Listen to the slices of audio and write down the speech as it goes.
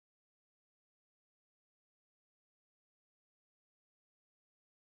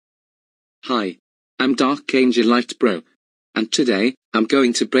Hi. I'm Dark Angelite Bro. And today, I'm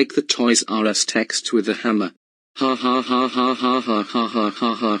going to break the Toys R Us text with a hammer. Ha ha ha ha ha ha ha ha ha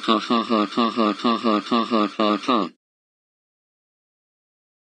ha ha ha ha ha ha ha ha ha ha ha.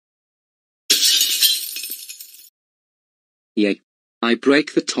 Yay. I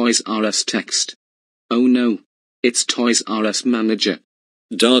break the Toys R Us text. Oh no. It's Toys R Us manager.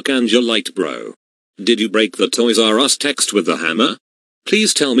 Dark Angelite Bro. Did you break the Toys R Us text with the hammer?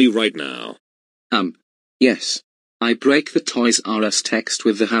 Please tell me right now. Yes. I break the Toys R Us text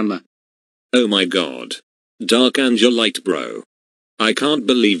with the hammer. Oh my god. Dark Angelite Bro. I can't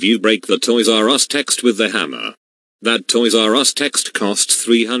believe you break the Toys R Us text with the hammer. That Toys R Us text cost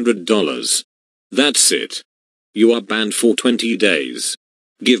 $300. That's it. You are banned for 20 days.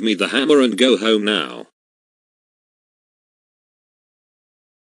 Give me the hammer and go home now.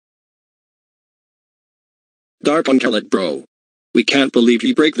 Dark Angelite Bro. We can't believe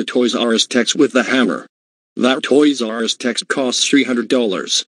you break the Toys R Us text with the hammer. That Toys R Us text costs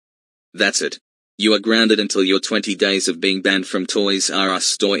 $300. That's it. You are grounded until your 20 days of being banned from Toys R Us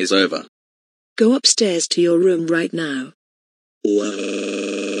store is over. Go upstairs to your room right now.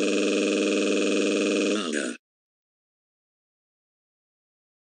 Wow.